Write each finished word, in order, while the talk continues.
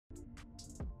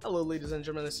Hello ladies and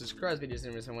gentlemen, this is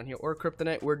someone here, or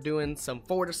Kryptonite. We're doing some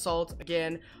Forward Assault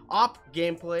again, AWP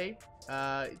gameplay.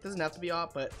 It doesn't have to be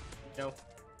AWP, but you know,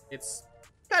 it's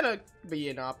kind of be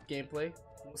an AWP gameplay.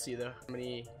 We'll see though how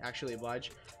many actually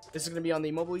oblige. This is going to be on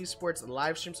the Mobile Esports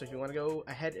live stream, so if you want to go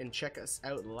ahead and check us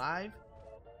out live,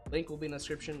 link will be in the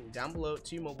description down below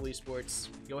to Mobile Esports.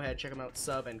 Go ahead, check them out,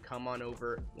 sub, and come on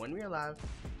over when we are live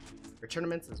for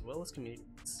tournaments as well as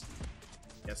communities.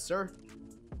 Yes sir.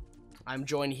 I'm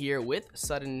joined here with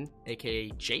Sudden,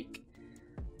 aka Jake,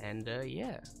 and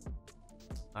yeah.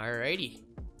 Alrighty.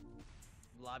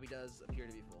 Lobby does appear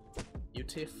to be full.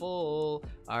 Beautiful.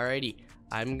 Alrighty.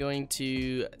 I'm going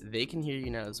to. They can hear you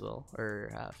now as well,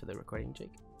 or for the recording,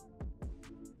 Jake.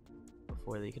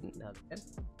 Before they can. Now they can.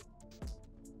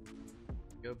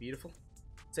 Go, beautiful.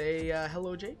 Say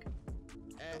hello, Jake.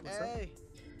 Hey.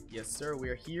 Yes, sir. We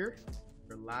are here.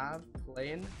 We're live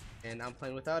playing. And I'm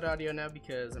playing without audio now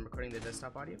because I'm recording the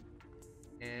desktop audio.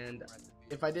 And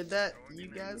if I did that, you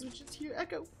guys would just hear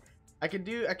echo. I could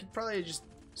probably just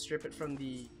strip it from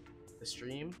the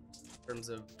stream in terms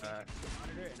of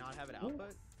monitor it and not have it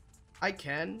output. I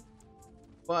can,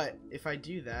 but if I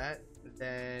do that,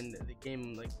 then the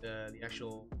game, like the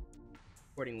actual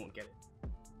recording, won't get it.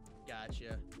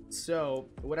 Gotcha. So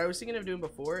what I was thinking of doing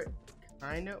before,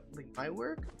 kind of like might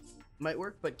work,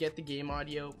 but get the game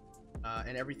audio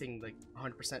and everything like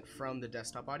 100% from the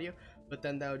desktop audio, but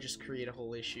then that would just create a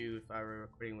whole issue if I were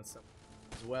recording with someone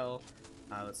as well.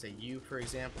 Let's say you, for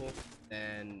example,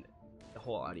 then the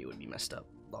whole audio would be messed up.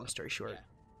 Long story short,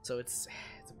 so it's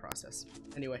a process.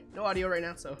 Anyway, no audio right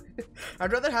now, so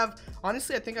I'd rather have.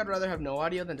 Honestly, I think I'd rather have no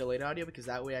audio than delayed audio because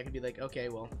that way I could be like, okay,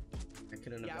 well, I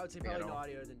couldn't. Yeah, I would say probably no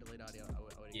audio than delayed audio. I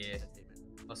would yeah.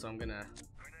 Also, I'm gonna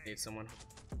need someone.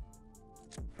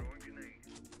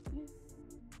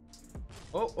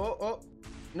 Oh,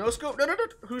 no scope, no,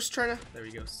 who's trying to, there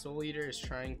we go, Soul Eater is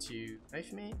trying to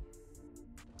knife me.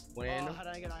 When how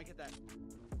did I get that?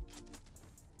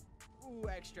 Ooh,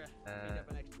 extra. Picked up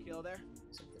an extra kill there.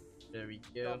 There we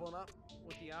go. Doubling up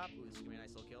with the op. Ooh, this is gonna be a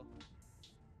nice little kill.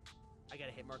 I got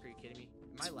a hit marker, are you kidding me?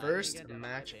 Am I lagging first again?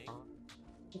 match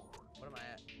what am I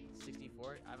at?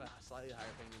 64? I have a slightly higher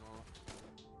ping than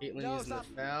normal. Caitlyn using the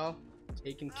foul,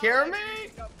 taking care of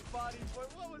me. What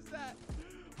was that?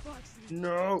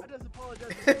 No. I just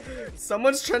apologize.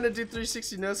 Someone's trying to do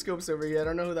 360 no scopes over here. I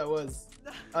don't know who that was.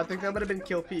 I think that might have been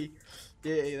Kill P.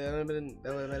 Yeah, that might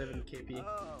have been KP.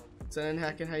 Oh. So then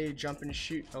hacking how you jump and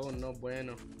shoot. Oh no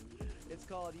bueno. It's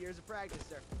called years of practice,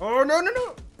 sir. Oh no.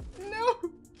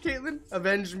 Caitlyn,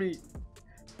 avenge me.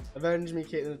 Avenge me,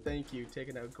 Caitlyn. Thank you.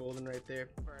 Taking out golden right there.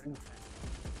 I'm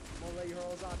gonna let you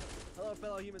horizontal. Hello,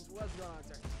 fellow humans. What's going on,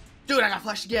 sir? Dude, I got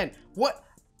flashed again. What?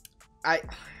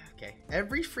 Okay,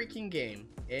 every freaking game,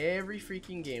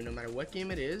 no matter what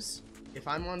game it is, if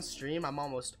I'm on stream, I'm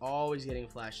almost always getting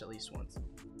flashed at least once.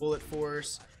 Bullet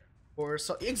Force, or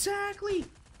so. Exactly!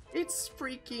 It's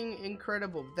freaking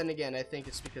incredible. But then again, I think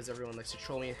it's because everyone likes to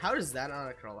troll me. How does that on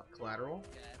a collateral?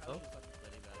 Yeah, oh.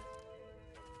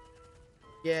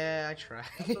 Yeah, I try.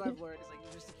 That's what I've learned. It's like,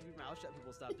 just to keep your mouth shut,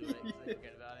 people stop doing it. So they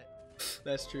forget about it.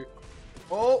 That's true.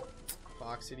 Oh!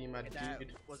 Fox City, my dude. That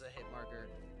was a hit marker.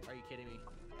 Are you kidding me?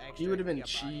 He would have been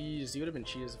cheese. He would have been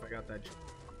cheese if I got that.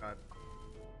 God.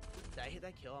 Did I hit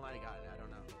that kill? I might have gotten it. I don't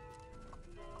know.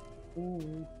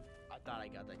 Ooh. I thought I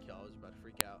got that kill. I was about to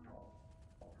freak out.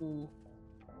 Ooh.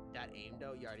 That aim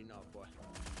though, you already know it, boy.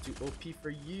 Too OP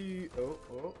for you.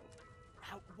 Oh.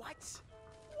 How, what?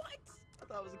 I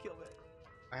thought it was a kill, man.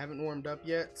 I haven't warmed up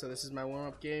yet, so this is my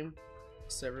warm-up game.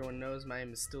 So everyone knows my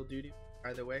aim is still duty.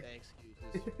 Either way.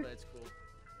 Excuses, but it's cool.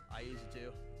 I use it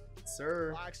too.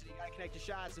 Sir. Well, actually, you gotta connect your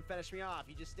shots and finish me off.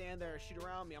 You just stand there, shoot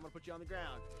around me. I'm gonna put you on the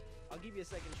ground. I'll give you a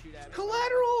second to shoot at me.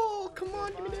 Collateral! Come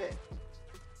on, give me that.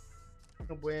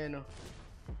 No bueno.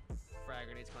 Frag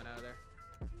grenades coming out of there.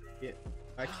 Yeah,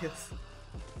 I guess.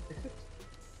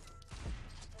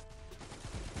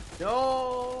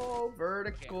 No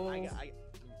vertical. Okay,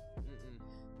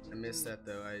 I missed that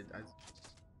though. I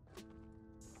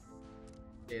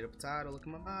ate a potato. Look at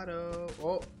my motto.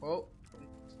 Oh.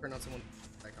 Turn on someone.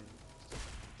 Like I'm.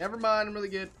 Never mind. I'm really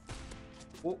good.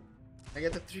 Oh, I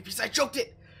got the 3-piece. I choked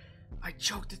it. I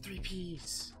choked the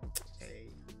 3-piece.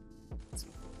 Hey.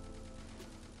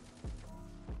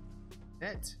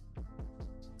 Net.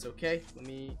 It's okay. Let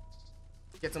me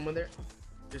get someone there.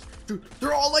 Dude,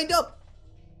 they're all lined up.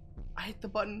 I hit the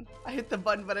button,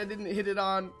 but I didn't hit it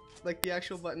on like the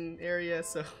actual button area,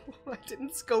 so I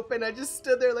didn't scope in. I just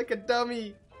stood there like a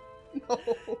dummy.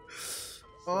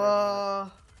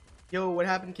 No. Yo, what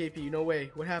happened, KP? No way.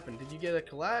 What happened? Did you get a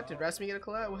collat? Did Rasmi get a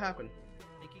collat? What happened? I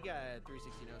think he got a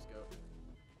 360 no scope.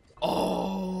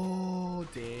 Oh.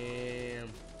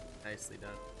 Nicely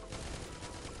done.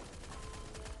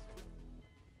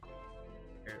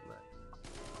 Carrot nut.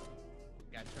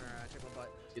 Gotta turn around, check my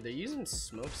butt. Dude, they're using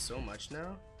smoke so much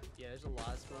now. Yeah, there's a lot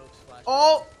of smoke. Splash.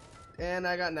 Oh! And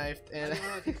I got knifed. And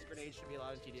Anyone who thinks grenades should be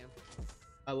allowed in TDM.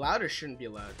 allowed or shouldn't be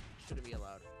allowed? Shouldn't be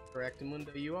allowed. Correct,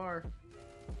 Mundo, you are.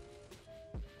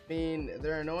 I mean,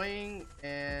 they're annoying,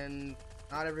 and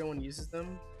not everyone uses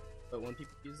them. But when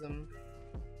people use them,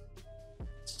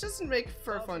 it doesn't make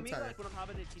for a fun time. Like, when I'm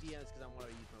hopping into TDM, it's because I want to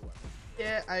use my weapon.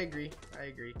 Yeah, I agree. I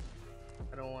agree.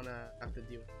 I don't want to have to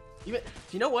deal. Even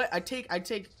you know what? I take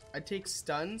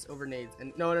stuns over nades.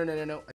 And no.